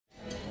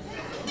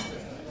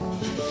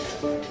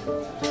Behind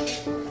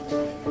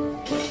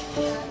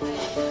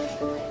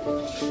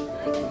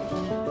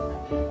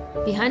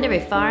every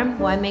farm,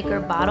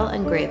 winemaker, bottle,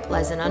 and grape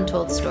lies an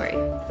untold story.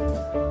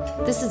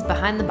 This is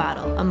Behind the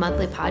Bottle, a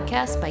monthly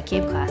podcast by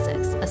Cape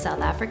Classics, a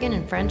South African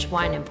and French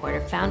wine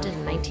importer founded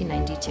in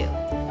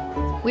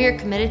 1992. We are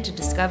committed to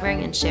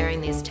discovering and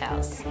sharing these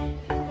tales.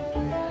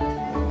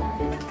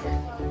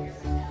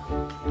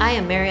 I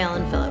am Mary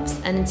Ellen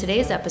Phillips, and in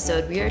today's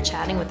episode, we are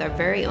chatting with our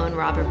very own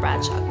Robert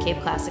Bradshaw,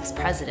 Cape Classics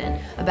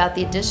president, about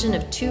the addition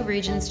of two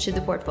regions to the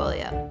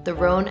portfolio, the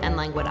Rhone and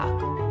Languedoc.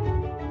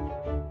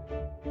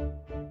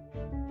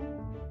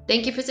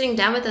 Thank you for sitting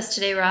down with us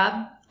today,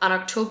 Rob. On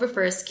October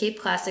 1st, Cape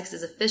Classics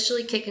is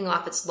officially kicking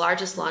off its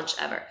largest launch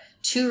ever,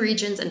 2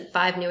 regions and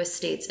 5 new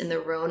estates in the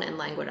Rhone and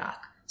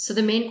Languedoc. So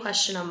the main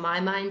question on my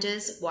mind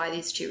is, why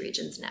these 2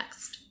 regions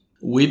next?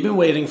 We've been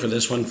waiting for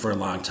this one for a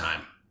long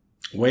time.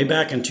 Way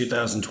back in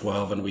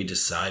 2012, when we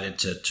decided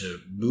to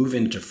move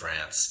into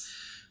France,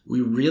 we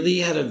really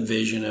had a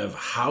vision of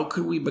how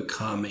could we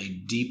become a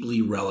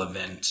deeply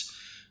relevant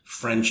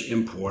French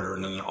importer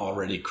in an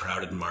already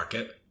crowded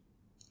market.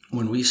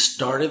 When we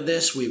started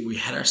this, we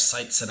had our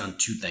sights set on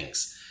 2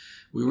 things.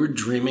 We were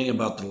dreaming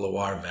about the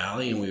Loire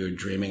Valley and we were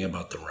dreaming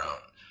about the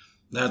Rhone.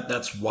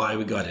 That's why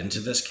we got into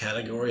this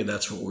category.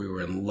 That's what we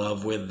were in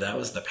love with. That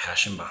was the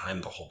passion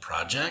behind the whole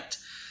project.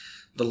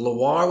 The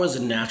Loire was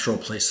a natural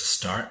place to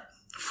start.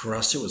 For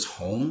us, it was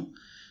home.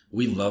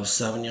 We love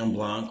Sauvignon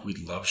Blanc. We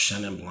love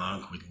Chenin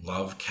Blanc. We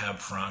love Cab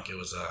Franc. It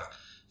was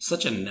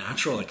such a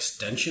natural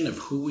extension of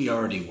who we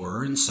already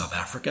were in South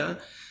Africa.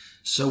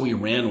 So we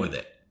ran with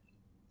it.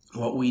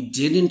 What we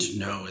didn't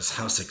know is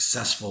how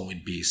successful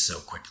we'd be so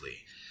quickly.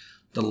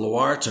 The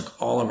Loire took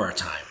all of our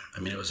time. I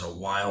mean, it was a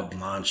wild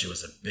launch. It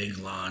was a big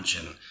launch.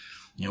 And,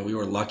 we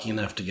were lucky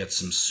enough to get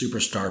some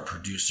superstar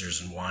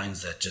producers and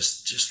wines that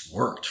just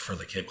worked for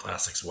the Cape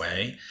Classics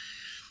way.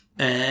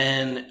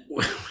 And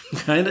we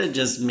kind of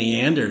just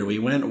meandered. We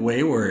went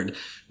wayward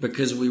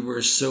because we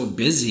were so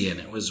busy and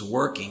it was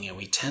working. And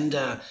we tend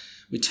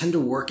to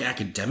work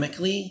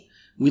academically.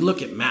 We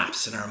look at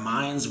maps in our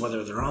minds,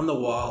 whether they're on the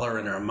wall or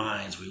in our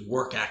minds, we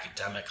work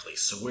academically.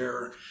 So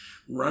we're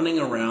running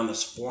around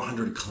this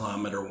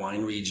 400-kilometer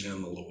wine region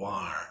in the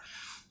Loire.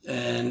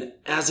 And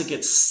as it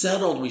gets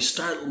settled, we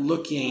start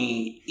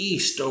looking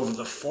east over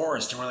the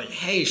forest. And we're like,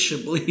 hey,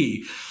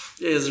 Chablis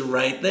is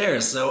right there.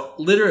 So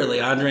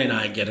literally, Andre and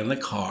I get in the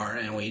car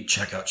and we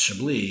check out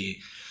Chablis.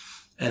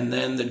 And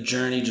then the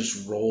journey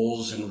just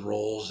rolls and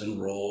rolls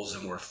and rolls.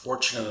 And we're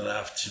fortunate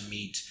enough to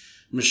meet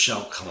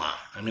Michel Calan.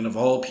 I mean, of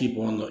all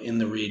people in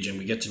the region,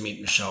 we get to meet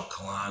Michel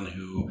Calan,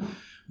 who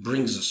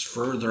brings us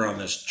further on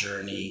this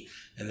journey.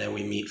 And then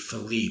we meet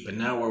Philippe. And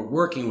now we're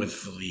working with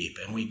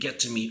Philippe. And we get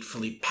to meet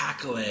Philippe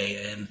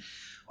Paquelet. And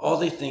all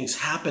these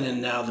things happen.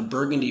 And now the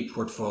Burgundy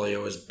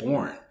portfolio is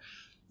born.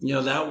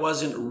 That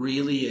wasn't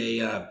really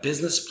a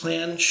business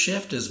plan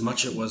shift as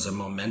much as it was a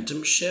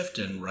momentum shift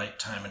and right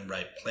time and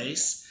right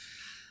place.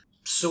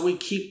 So we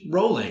keep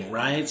rolling,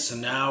 right? So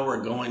now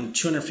we're going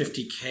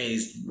 250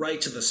 Ks right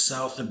to the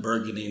south of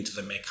Burgundy into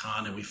the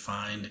Macon, and we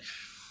find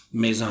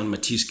Maison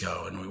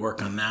Matisco, and we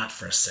work on that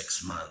for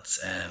 6 months.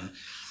 And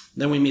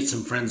then we meet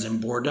some friends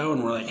in Bordeaux,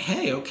 and we're like,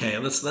 hey, okay,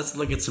 let's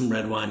look at some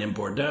red wine in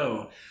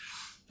Bordeaux.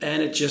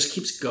 And it just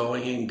keeps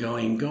going and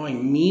going and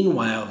going.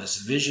 Meanwhile, this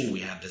vision we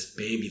had, this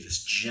baby,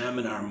 this gem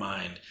in our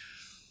mind,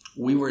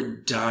 we were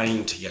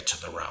dying to get to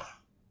the Rhone.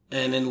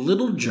 And in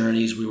little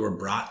journeys, we were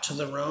brought to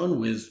the Rhone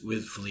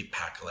with Philippe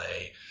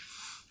Paquelet,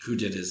 who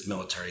did his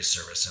military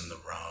service in the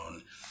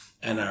Rhone,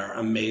 and our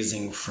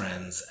amazing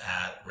friends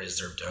at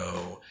Réserve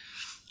d'Eau.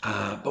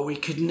 But we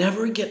could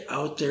never get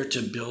out there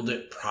to build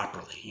it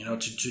properly,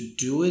 to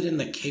do it in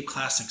the Cape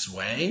Classics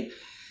way.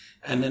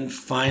 And then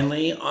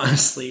finally,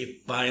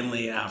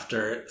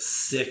 after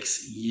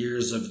 6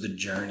 years of the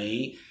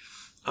journey,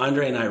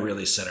 Andre and I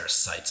really set our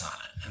sights on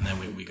it. And then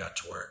we got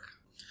to work.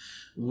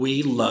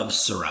 We love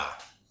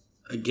Syrah.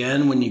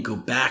 Again, when you go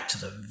back to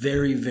the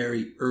very,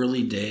 very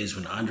early days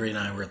when Andre and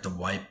I were at the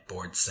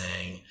whiteboard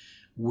saying,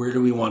 where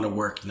do we want to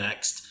work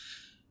next?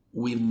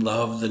 We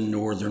love the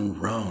Northern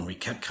Rhone. We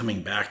kept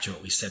coming back to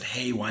it. We said,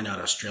 hey, why not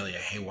Australia?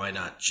 Hey, why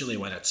not Chile?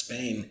 Why not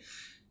Spain?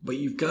 But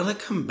you've got to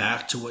come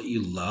back to what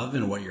you love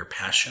and what you're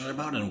passionate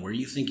about and where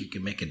you think you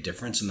can make a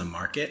difference in the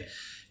market.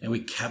 And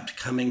we kept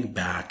coming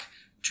back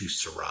to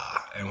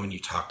Syrah. And when you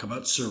talk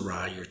about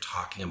Syrah, you're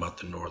talking about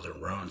the Northern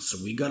Rhone. So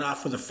we got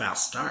off with a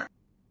fast start.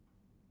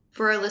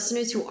 For our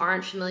listeners who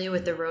aren't familiar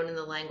with the Rhone and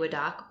the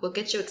Languedoc, what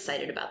gets you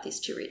excited about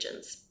these 2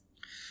 regions?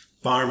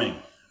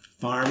 Farming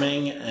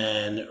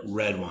and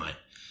red wine.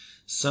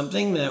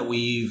 Something that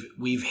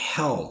we've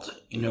held.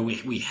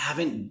 We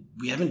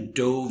haven't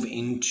dove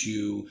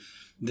into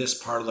this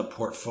part of the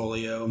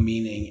portfolio,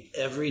 meaning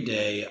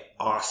everyday,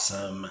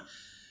 awesome,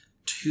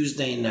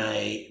 Tuesday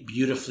night,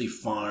 beautifully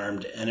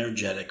farmed,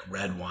 energetic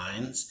red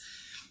wines.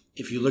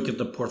 If you look at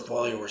the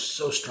portfolio, we're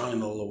so strong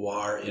in the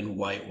Loire in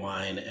white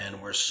wine, and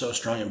we're so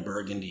strong in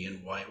Burgundy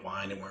in white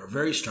wine, and we're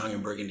very strong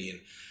in Burgundy in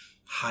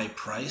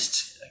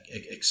high-priced,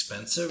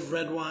 expensive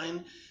red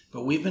wine.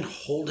 but we've been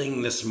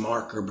holding this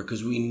marker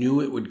because we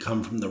knew it would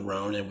come from the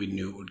Rhone and we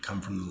knew it would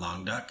come from the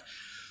Languedoc.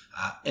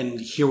 And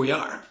here we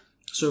are.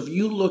 So if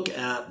you look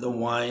at the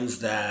wines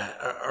that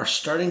are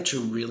starting to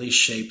really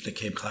shape the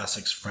Cape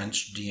Classics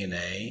French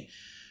DNA,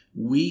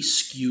 we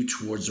skew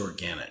towards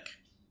organic.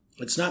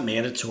 It's not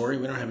mandatory.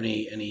 We don't have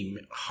any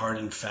hard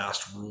and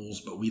fast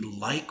rules, but we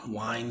like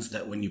wines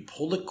that when you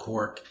pull the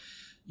cork,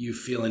 you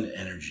feel an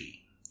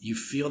energy. You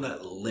feel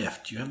that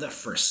lift. You have that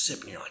first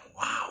sip and you're like,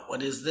 wow,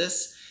 what is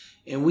this?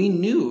 And we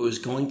knew it was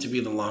going to be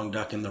the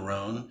Languedoc and the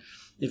Rhone.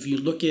 If you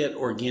look at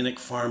organic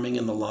farming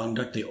in the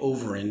Languedoc, they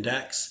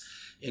over-index.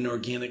 In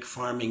organic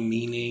farming,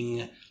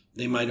 meaning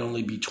they might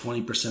only be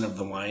 20% of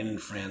the wine in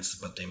France,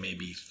 but they may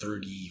be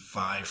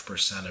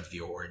 35% of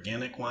the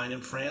organic wine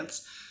in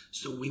France.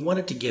 So we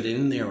wanted to get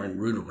in there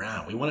and root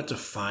around. We wanted to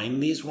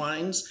find these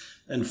wines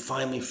and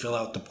finally fill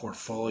out the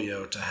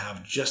portfolio to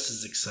have just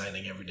as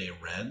exciting everyday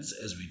reds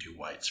as we do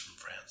whites from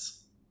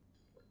France.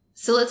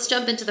 So let's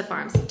jump into the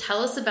farms.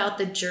 Tell us about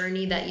the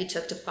journey that you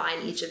took to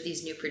find each of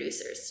these new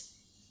producers.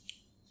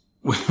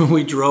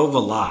 We drove a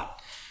lot.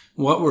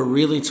 What we're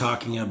really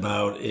talking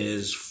about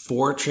is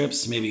 4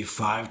 trips, maybe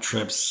 5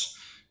 trips,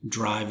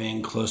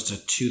 driving close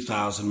to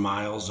 2,000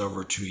 miles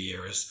over 2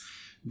 years.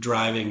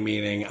 Driving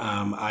meaning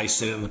I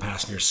sit in the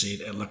passenger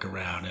seat and look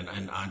around,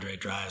 and Andre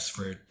drives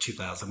for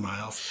 2,000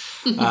 miles,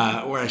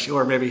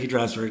 or maybe he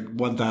drives for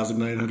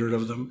 1,900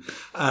 of them.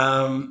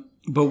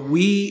 But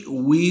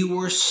we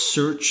were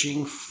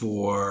searching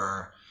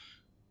for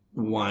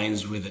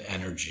wines with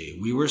energy.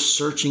 We were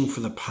searching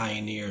for the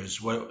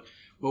pioneers. What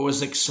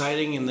was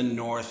exciting in the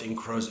north in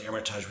Crozes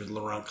Hermitage with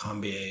Laurent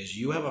Cambier is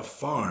you have a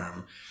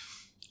farm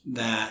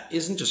that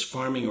isn't just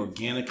farming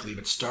organically,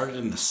 but started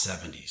in the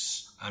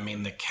 70s. I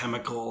mean, the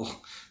chemical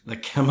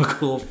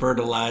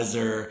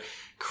fertilizer,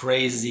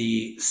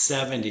 crazy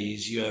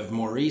 70s. You have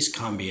Maurice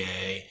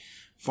Cambier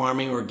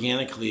farming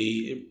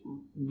organically,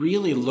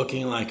 really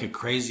looking like a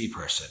crazy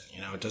person.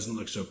 You know, it doesn't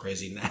look so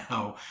crazy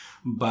now,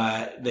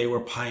 but they were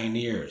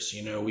pioneers.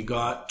 You know, we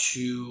got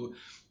to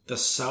the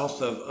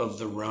south of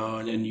the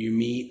Rhone and you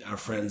meet our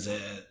friends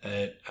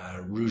at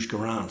Rouge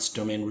Garance,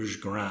 Domaine Rouge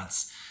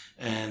Garance,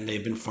 and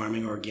they've been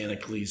farming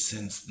organically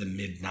since the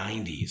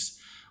mid-90s.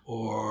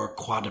 Or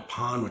Croix de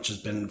Pan, which has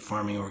been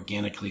farming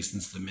organically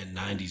since the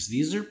mid-90s.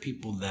 These are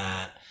people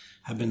that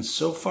have been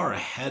so far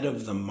ahead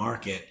of the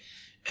market,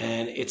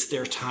 and it's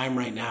their time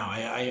right now.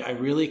 I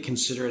really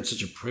consider it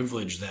such a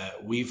privilege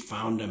that we've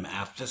found them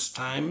at this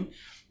time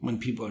when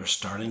people are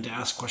starting to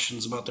ask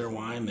questions about their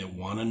wine. They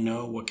want to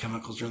know what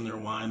chemicals are in their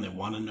wine. They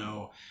want to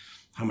know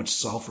how much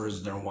sulfur is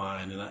in their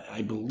wine. And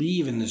I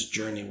believe in this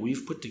journey,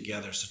 we've put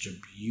together such a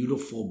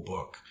beautiful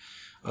book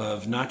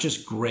of not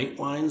just great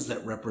wines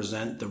that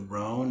represent the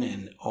Rhone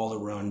and all the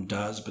Rhone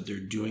does, but they're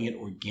doing it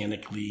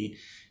organically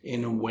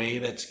in a way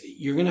that's,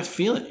 you're going to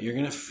feel it. You're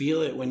going to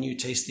feel it when you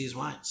taste these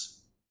wines.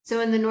 So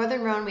in the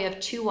Northern Rhone, we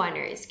have 2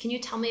 wineries. Can you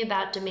tell me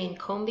about Domaine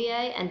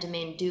Cambier and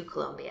Domaine du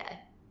Colombier?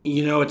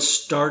 You know, it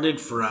started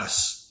for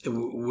us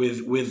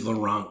with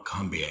Laurent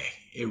Cambier.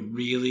 It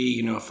really,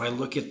 you know, if I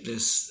look at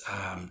this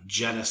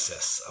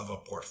genesis of a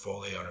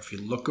portfolio, and if you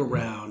look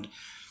around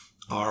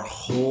our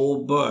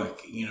whole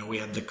book, you know, we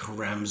had the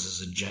Carems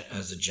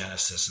as a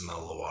genesis in the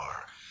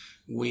Loire.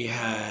 We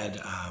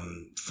had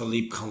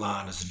Philippe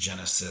Callan as a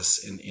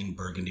genesis in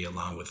Burgundy,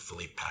 along with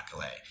Philippe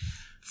Paquelet.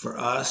 For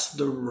us,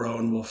 the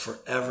Rhone will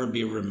forever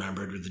be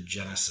remembered with the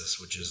genesis,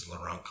 which is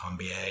Laurent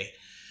Cambier.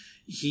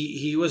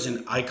 He was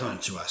an icon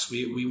to us.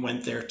 We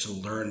went there to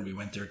learn. We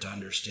went there to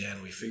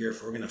understand. We figured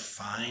if we're going to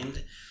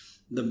find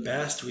the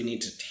best, we need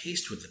to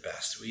taste with the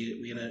best.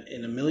 We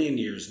in a million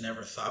years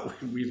never thought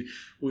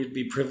we'd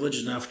be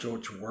privileged enough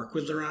to work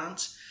with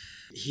Laurent.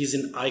 He's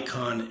an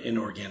icon in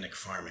organic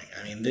farming.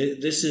 I mean,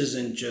 this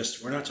isn't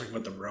just, we're not talking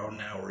about the Rhone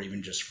now or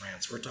even just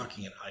France. We're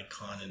talking an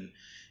icon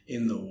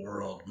in the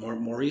world.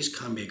 Maurice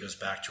Cambier goes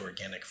back to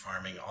organic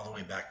farming all the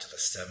way back to the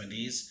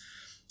 70s.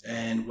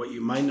 And what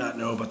you might not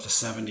know about the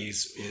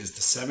 70s is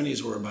the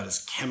 70s were about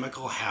as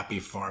chemical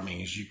happy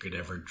farming as you could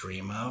ever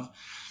dream of.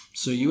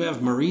 So you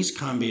have Maurice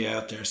Cambier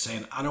out there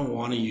saying, I don't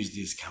want to use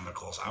these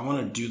chemicals. I want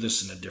to do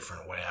this in a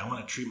different way. I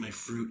want to treat my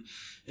fruit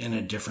in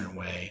a different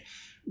way.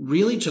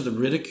 Really to the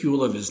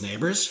ridicule of his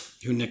neighbors,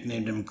 who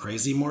nicknamed him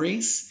Crazy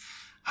Maurice.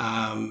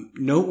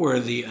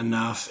 Noteworthy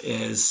enough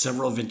is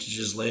several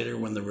vintages later,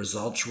 when the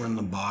results were in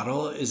the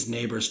bottle, his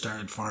neighbors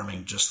started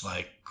farming just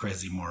like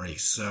Crazy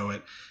Maurice. So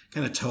it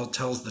kind of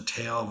tells the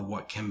tale of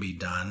what can be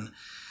done.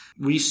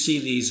 We see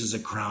these as a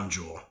crown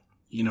jewel.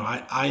 You know,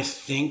 I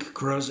think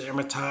Crozes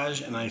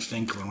Hermitage and I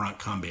think Laurent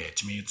Cambier.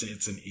 To me,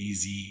 it's an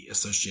easy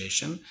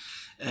association,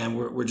 and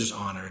we're just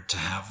honored to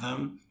have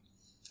them.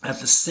 At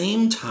the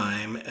same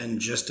time, and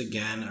just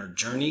again, our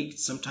journey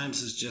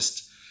sometimes is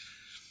just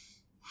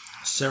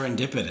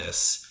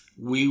serendipitous.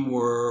 We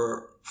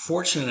were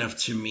fortunate enough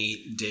to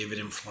meet David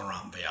and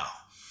Florent Vial.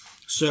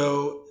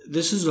 So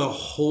this is a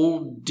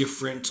whole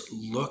different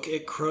look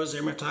at Crozes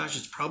Hermitage.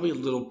 It's probably a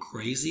little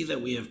crazy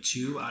that we have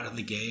 2 out of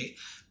the gate,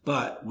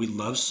 but we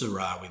love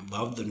Syrah. We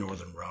love the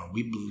Northern Rhone.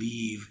 We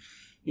believe,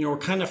 you know, we're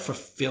kind of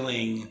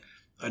fulfilling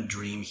a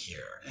dream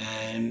here.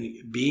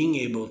 And being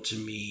able to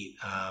meet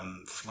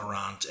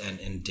Florent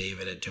and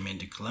David at Domaine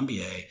du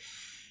Colombier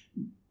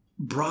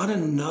brought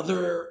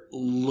another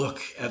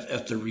look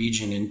at the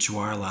region into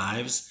our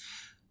lives.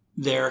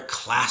 They're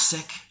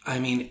classic. I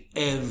mean,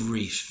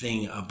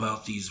 everything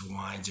about these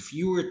wines. If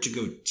you were to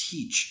go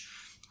teach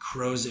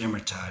Crozes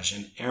Hermitage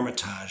and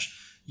Hermitage,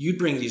 you'd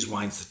bring these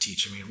wines to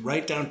teach. I mean,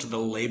 right down to the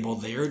label,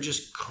 they're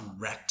just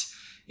correct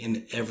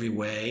in every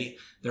way.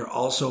 They're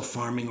also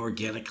farming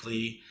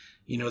organically.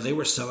 You know, they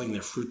were selling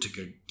their fruit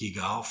to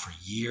Guigal for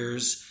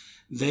years.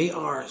 They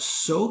are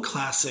so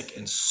classic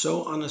and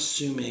so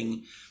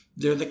unassuming.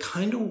 They're the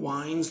kind of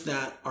wines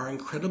that are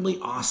incredibly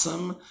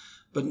awesome,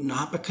 but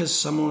not because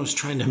someone was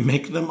trying to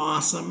make them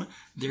awesome.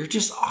 They're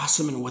just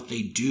awesome in what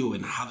they do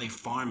and how they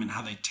farm and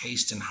how they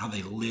taste and how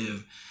they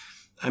live.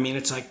 I mean,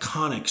 it's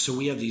iconic. So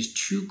we have these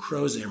two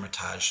Crozes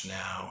Hermitage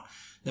now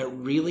that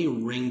really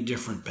ring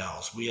different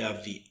bells. We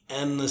have the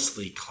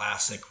endlessly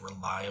classic,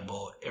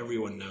 reliable,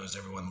 everyone knows,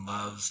 everyone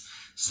loves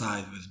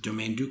side with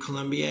Domaine du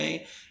Colombier,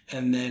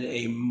 and then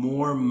a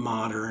more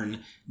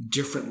modern,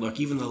 different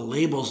look. Even the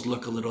labels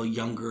look a little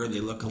younger.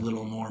 They look a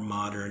little more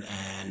modern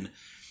and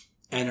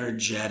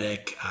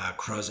energetic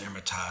Crozes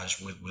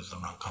Hermitage with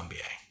Laurent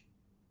Combier.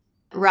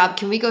 Rob,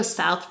 can we go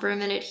south for a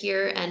minute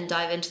here and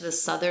dive into the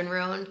Southern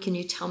Rhone? Can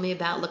you tell me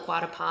about La Croix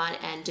du Pan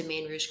and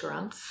Domaine Rouge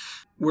Garance?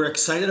 We're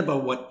excited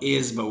about what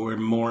is, but we're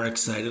more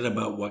excited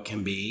about what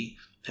can be.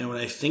 And when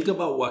I think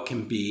about what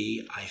can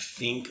be, I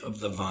think of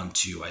the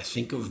Ventoux. I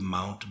think of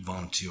Mount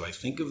Ventoux. I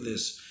think of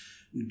this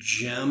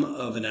gem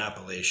of an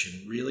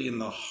appellation, really in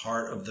the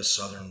heart of the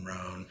Southern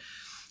Rhone,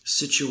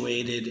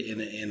 situated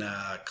in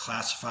a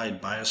classified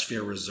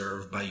biosphere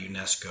reserve by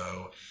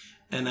UNESCO.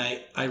 And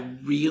I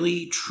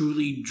really,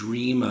 truly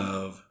dream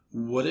of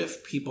what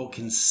if people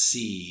can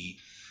see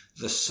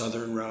the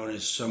Southern Rhone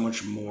is so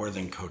much more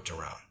than Côte du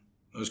Rhône.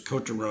 Those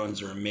Côte du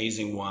Rhônes are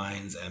amazing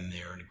wines and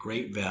they're a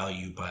great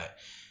value, but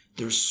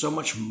there's so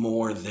much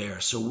more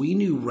there. So we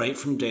knew right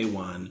from day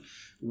one,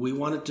 we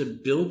wanted to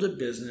build a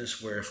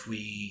business where if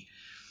we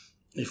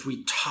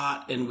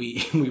taught and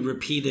we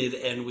repeated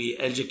and we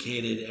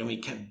educated and we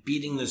kept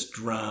beating this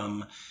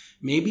drum,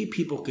 maybe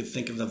people could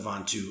think of the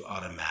Ventoux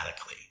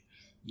automatically.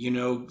 You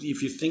know,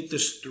 if you think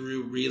this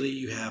through, really,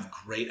 you have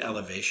great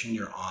elevation.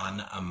 You're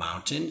on a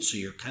mountain, so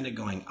you're kind of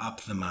going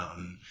up the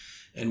mountain.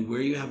 And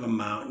where you have a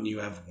mountain, you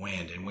have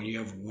wind. And when you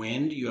have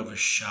wind, you have a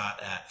shot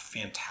at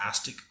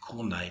fantastic,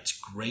 cool nights,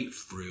 great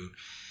fruit,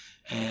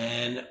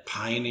 and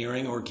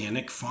pioneering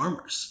organic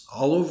farmers.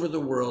 All over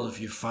the world,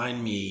 if you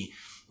find me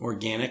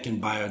organic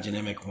and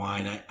biodynamic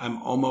wine,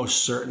 I'm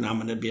almost certain I'm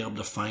going to be able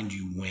to find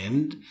you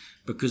wind,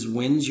 because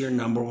wind's your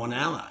number one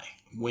ally.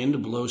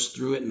 Wind blows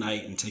through at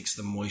night and takes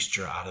the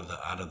moisture out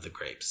of the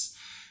grapes.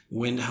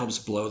 Wind helps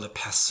blow the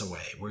pests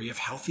away. Where you have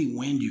healthy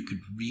wind, you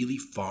could really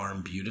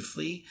farm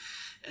beautifully.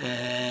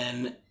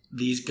 And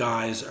these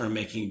guys are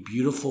making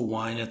beautiful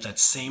wine at that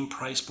same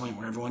price point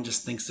where everyone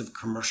just thinks of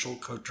commercial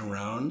Côte du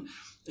Rhône.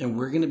 And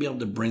we're going to be able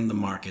to bring the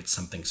market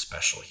something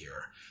special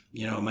here.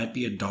 You know, it might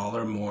be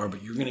 $1 more,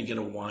 but you're going to get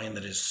a wine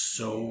that is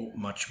so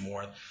much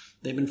more.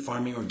 They've been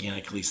farming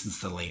organically since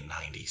the late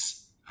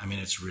 90s. I mean,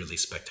 it's really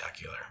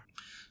spectacular.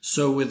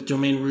 So with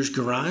Domaine Rouge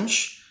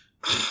Garance,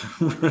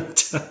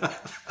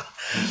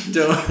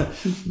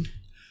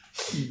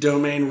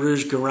 Domaine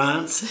Rouge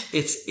Garance,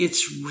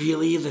 it's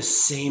really the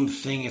same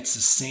thing. It's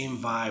the same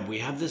vibe. We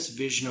have this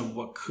vision of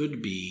what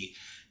could be.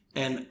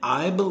 And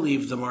I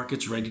believe the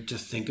market's ready to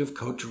think of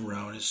Côte du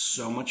Rhône as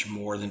so much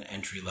more than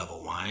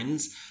entry-level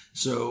wines.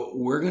 So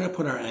we're going to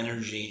put our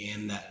energy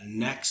in that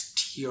next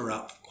tier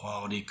up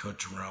quality Côte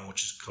du Rhône,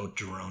 which is Côte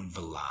du Rhône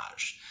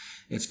Village.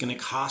 It's going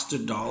to cost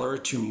 $1 or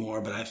 $2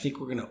 more, but I think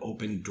we're going to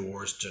open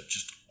doors to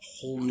just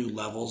whole new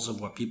levels of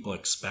what people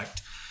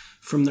expect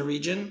from the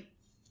region.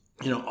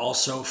 You know,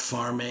 also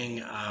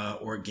farming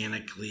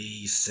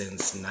organically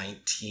since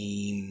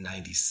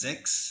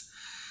 1996.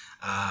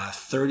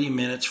 30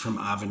 minutes from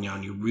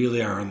Avignon, you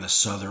really are in the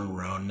Southern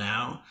Rhone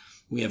now.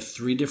 We have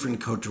 3 different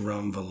Côte du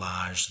Rhône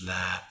Village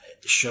that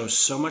show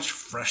so much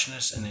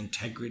freshness and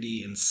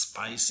integrity and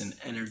spice and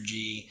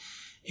energy.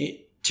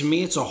 To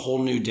me, it's a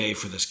whole new day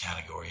for this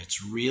category.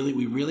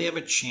 We really have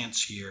a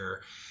chance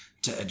here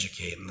to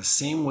educate in the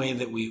same way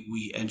that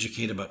we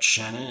educate about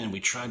Chenin, and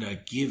we try to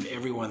give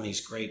everyone these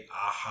great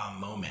aha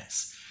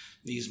moments.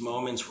 These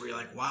moments where you're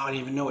like, wow, I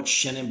didn't even know what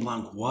Chenin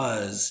Blanc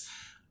was.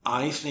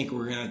 I think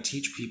we're going to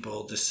teach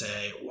people to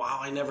say, wow,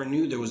 I never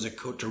knew there was a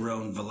Côte du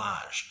Rhône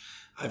Village.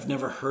 I've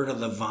never heard of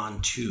the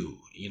Ventoux.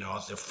 You know,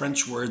 the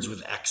French words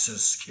with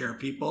X's scare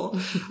people.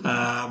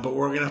 But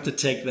we're going to have to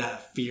take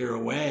that fear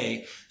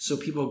away. So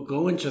people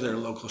go into their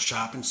local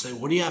shop and say,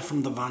 what do you have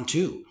from the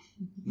Ventoux?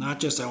 Not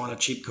just, I want a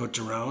cheap Côte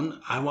du Rhône.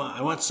 I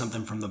want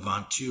something from the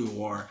Ventoux.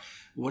 Or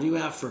what do you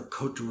have for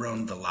Côte du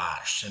Rhône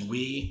Village? And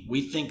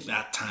we think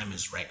that time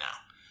is right now.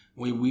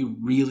 We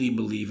really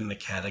believe in the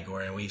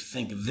category, and we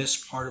think this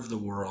part of the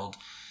world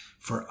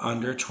for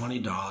under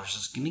 $20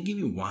 is going to give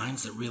you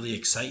wines that really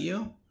excite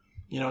you.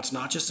 You know, it's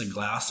not just a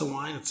glass of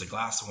wine. It's a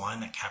glass of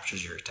wine that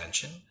captures your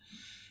attention.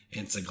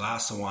 It's a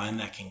glass of wine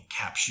that can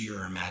capture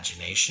your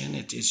imagination.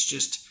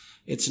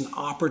 It's an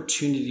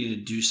opportunity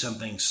to do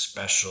something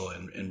special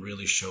and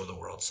really show the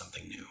world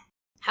something new.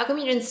 How come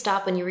you didn't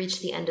stop when you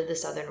reached the end of the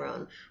Southern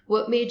Rhone?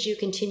 What made you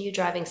continue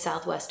driving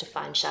southwest to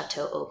find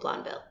Chateau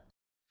Haut-Blainville?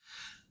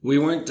 We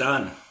weren't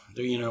done.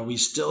 We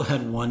still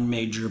had one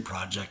major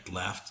project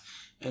left,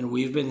 and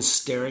we've been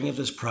staring at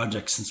this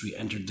project since we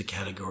entered the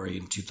category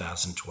in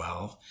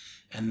 2012,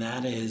 and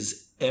that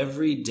is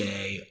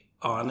everyday,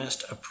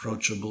 honest,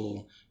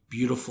 approachable,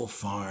 beautiful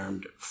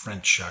farmed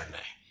French Chardonnay,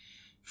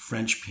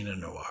 French Pinot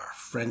Noir,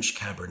 French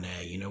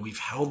Cabernet. We've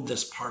held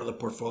this part of the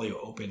portfolio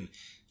open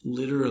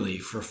literally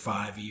for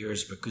 5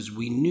 years because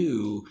we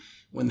knew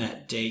when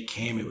that day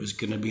came it was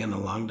going to be in the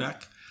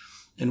Languedoc.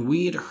 And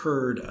we had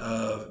heard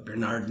of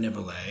Bernard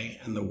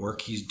Nivelet and the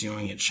work he's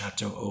doing at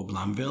Chateau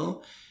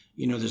Haut-Blainville.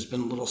 There's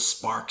been little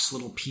sparks,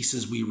 little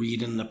pieces we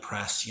read in the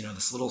press,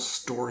 this little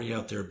story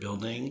out there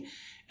building,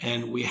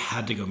 and we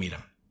had to go meet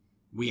him.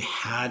 We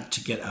had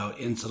to get out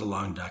into the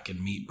Languedoc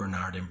and meet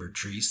Bernard and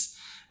Bertrice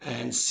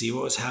and see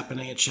what was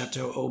happening at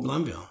Chateau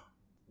Haut-Blainville.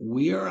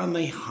 We are on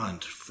the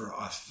hunt for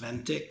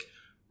authentic,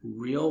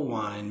 real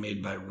wine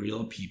made by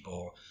real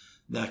people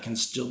that can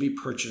still be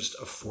purchased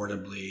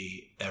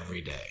affordably every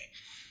day.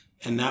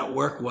 And that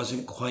work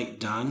wasn't quite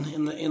done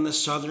in the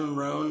Southern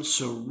Rhone.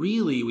 So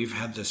really, we've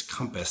had this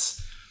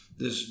compass,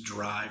 this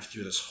drive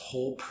through this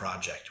whole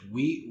project.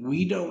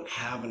 We don't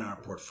have in our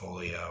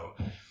portfolio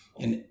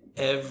an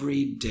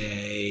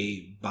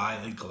everyday, by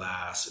the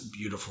glass,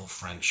 beautiful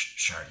French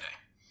Chardonnay.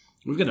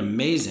 We've got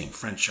amazing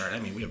French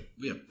Chardonnay.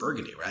 We have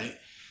Burgundy, right?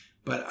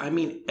 But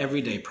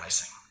everyday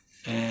pricing.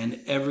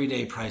 And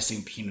everyday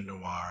pricing Pinot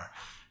Noir.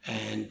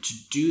 And to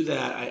do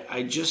that,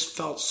 I just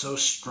felt so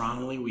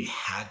strongly we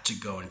had to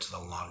go into the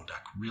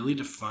Languedoc. Really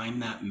to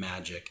find that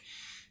magic,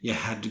 you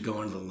had to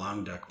go into the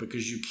Languedoc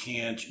because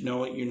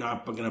you're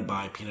not going to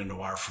buy Pinot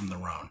Noir from the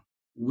Rhone.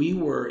 We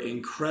were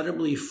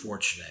incredibly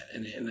fortunate,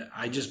 and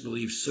I just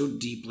believe so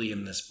deeply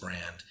in this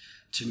brand,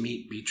 to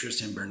meet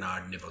Beatrice and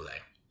Bernard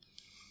Nivelet.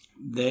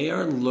 They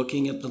are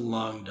looking at the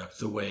Languedoc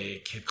the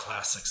way Cape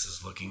Classics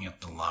is looking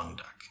at the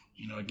Languedoc.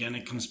 Again,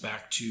 it comes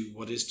back to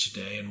what is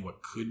today and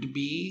what could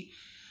be.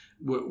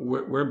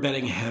 We're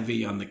betting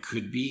heavy on the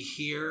could be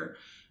here.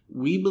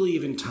 We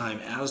believe in time,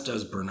 as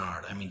does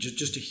Bernard.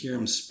 Just to hear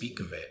him speak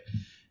of it,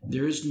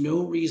 there is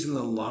no reason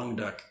the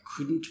Languedoc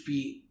couldn't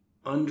be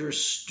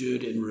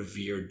understood and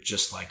revered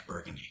just like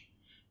Burgundy.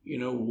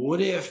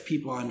 What if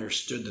people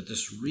understood that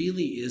this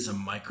really is a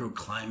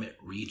microclimate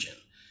region?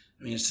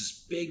 It's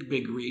this big,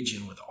 big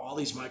region with all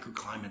these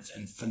microclimates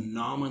and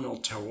phenomenal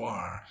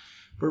terroir.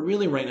 But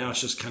really right now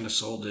it's just kind of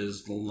sold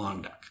as the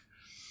Languedoc.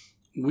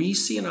 We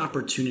see an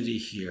opportunity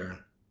here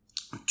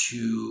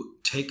to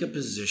take a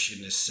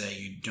position to say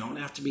you don't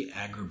have to be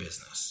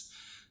agribusiness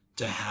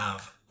to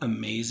have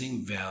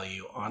amazing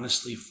value,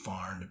 honestly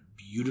farmed,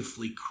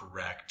 beautifully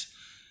correct,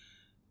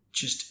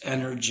 just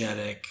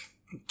energetic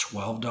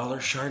 $12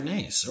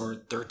 Chardonnays or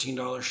 $13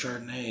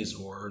 Chardonnays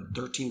or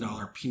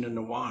 $13 Pinot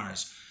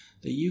Noirs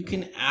that you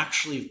can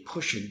actually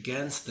push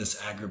against this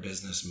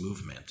agribusiness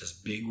movement, this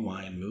big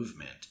wine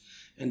movement,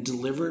 and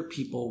deliver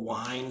people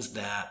wines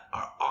that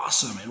are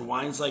awesome and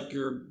wines like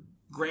your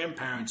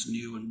grandparents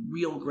knew, and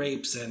real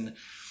grapes, and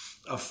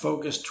a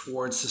focus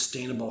towards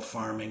sustainable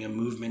farming, a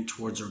movement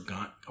towards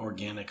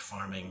organic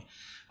farming.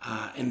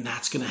 And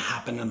that's going to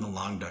happen in the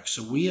Languedoc.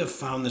 So we have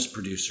found this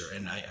producer,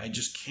 and I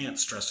just can't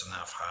stress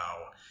enough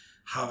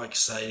how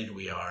excited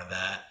we are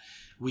that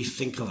we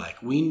think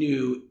alike. We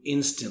knew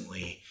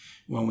instantly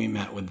when we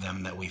met with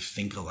them that we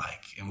think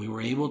alike. And we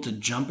were able to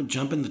jump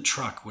in the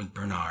truck with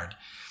Bernard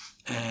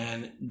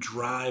and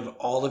drive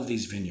all of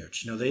these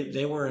vineyards.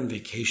 They were on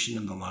vacation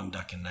in the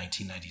Languedoc in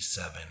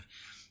 1997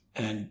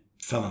 and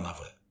fell in love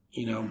with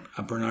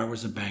it. Bernard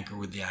was a banker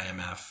with the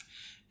IMF,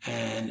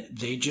 and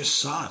they just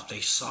saw it. They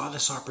saw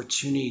this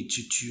opportunity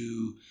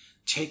to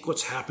take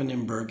what's happened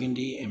in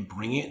Burgundy and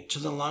bring it to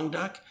the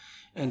Languedoc,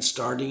 and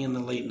starting in the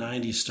late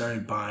 90s,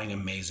 started buying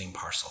amazing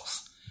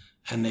parcels.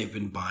 And they've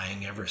been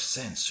buying ever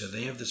since. So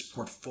they have this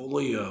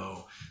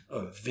portfolio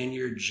of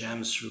vineyard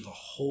gems through the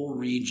whole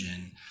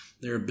region.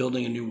 They're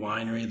building a new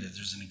winery.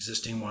 There's an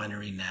existing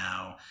winery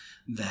now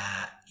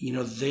that,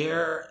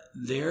 their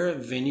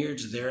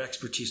vineyards, their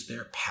expertise,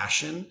 their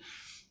passion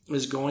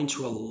is going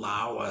to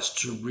allow us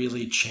to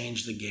really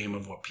change the game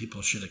of what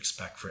people should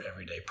expect for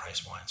everyday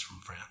price wines from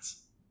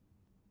France.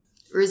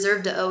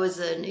 Reserve des Eaux is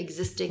an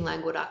existing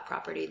Languedoc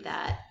property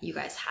that you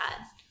guys had.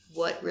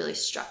 What really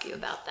struck you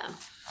about them?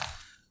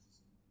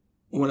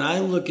 When I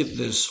look at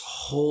this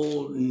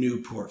whole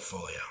new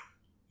portfolio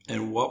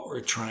and what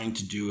we're trying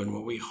to do and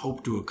what we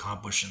hope to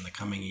accomplish in the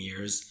coming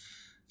years,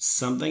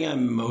 something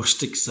I'm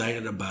most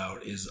excited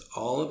about is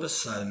all of a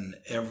sudden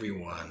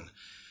everyone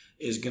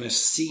is going to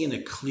see in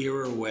a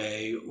clearer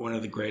way one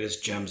of the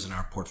greatest gems in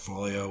our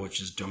portfolio,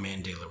 which is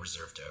Domaine de la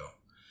Reserve des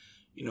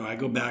Eaux. I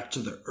go back to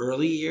the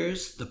early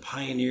years, the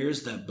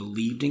pioneers that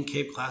believed in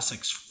Cape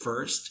Classics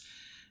first.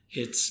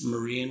 It's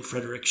Marie and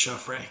Frederic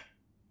Chaffray.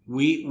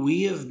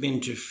 We have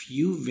been to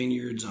few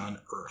vineyards on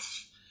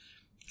earth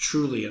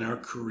truly in our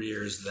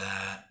careers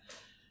that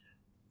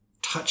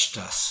touched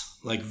us,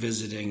 like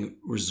visiting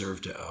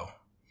Reserve de Eau.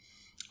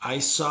 I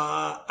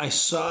saw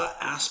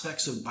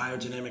aspects of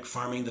biodynamic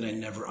farming that I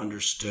never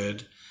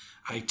understood.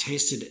 I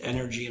tasted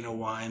energy in a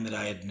wine that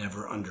I had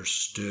never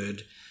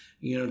understood.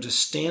 To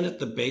stand at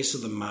the base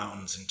of the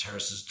mountains in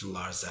Terraces de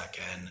Larzac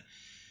and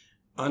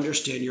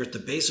understand you're at the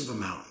base of a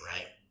mountain,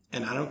 right?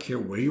 And I don't care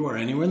where you are,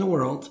 anywhere in the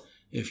world,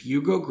 if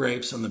you grow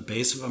grapes on the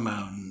base of a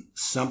mountain,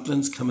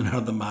 something's coming out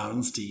of the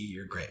mountains to eat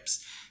your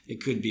grapes.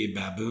 It could be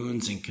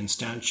baboons in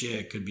Constantia.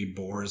 It could be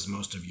boars,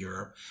 most of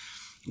Europe.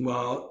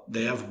 Well,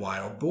 they have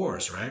wild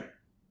boars, right?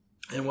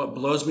 And what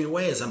blows me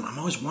away is I'm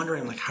always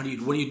wondering, like, what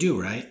do you do,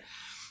 right?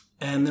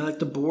 And they're like,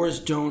 the boars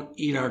don't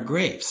eat our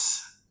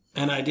grapes.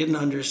 And I didn't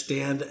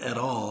understand at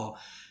all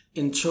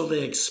until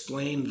they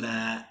explained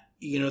that,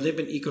 they've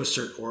been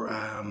EcoCert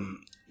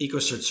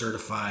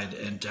certified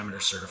and Demeter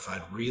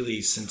certified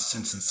really since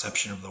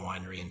inception of the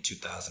winery in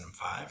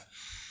 2005.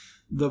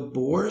 The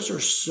boars are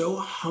so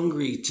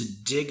hungry to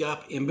dig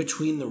up in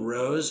between the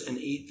rows and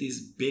eat these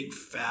big,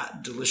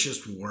 fat,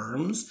 delicious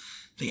worms,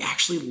 they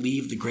actually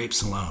leave the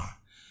grapes alone.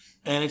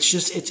 And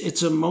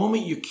it's a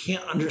moment you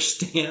can't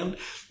understand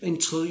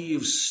until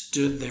you've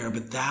stood there.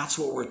 But that's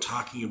what we're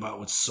talking about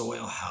with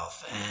soil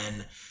health.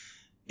 And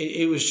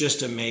it was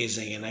just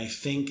amazing. And I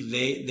think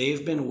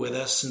they've been with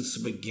us since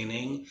the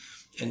beginning.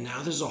 And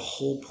now there's a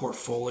whole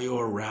portfolio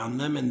around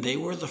them. And they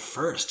were the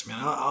first. Man,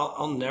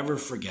 I'll never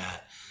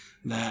forget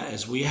that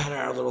as we had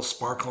our little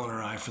sparkle in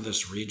our eye for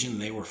this region,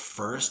 they were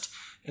first.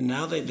 And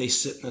now they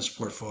sit in this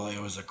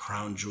portfolio as a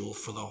crown jewel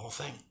for the whole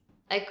thing.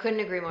 I couldn't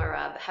agree more,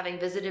 Rob. Having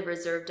visited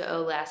Reserve de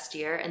Eau last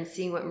year and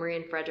seeing what Marie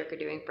and Frederick are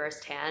doing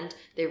firsthand,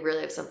 they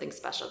really have something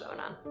special going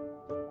on.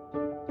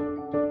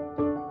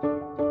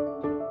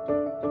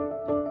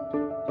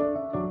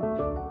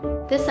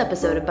 This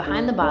episode of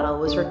Behind the Bottle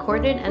was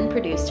recorded and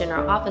produced in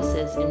our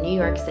offices in New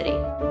York City.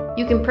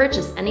 You can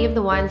purchase any of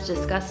the wines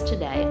discussed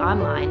today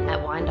online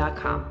at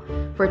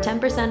wine.com. For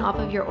 10% off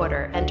of your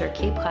order, enter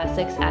Cape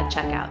Classics at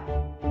checkout.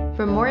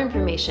 For more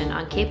information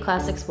on Cape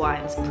Classics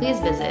wines, please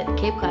visit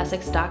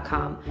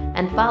capeclassics.com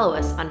and follow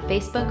us on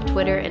Facebook,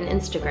 Twitter, and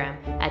Instagram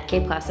at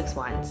Cape Classics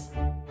Wines.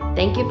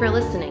 Thank you for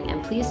listening,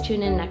 and please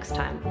tune in next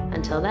time.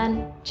 Until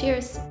then,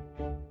 cheers!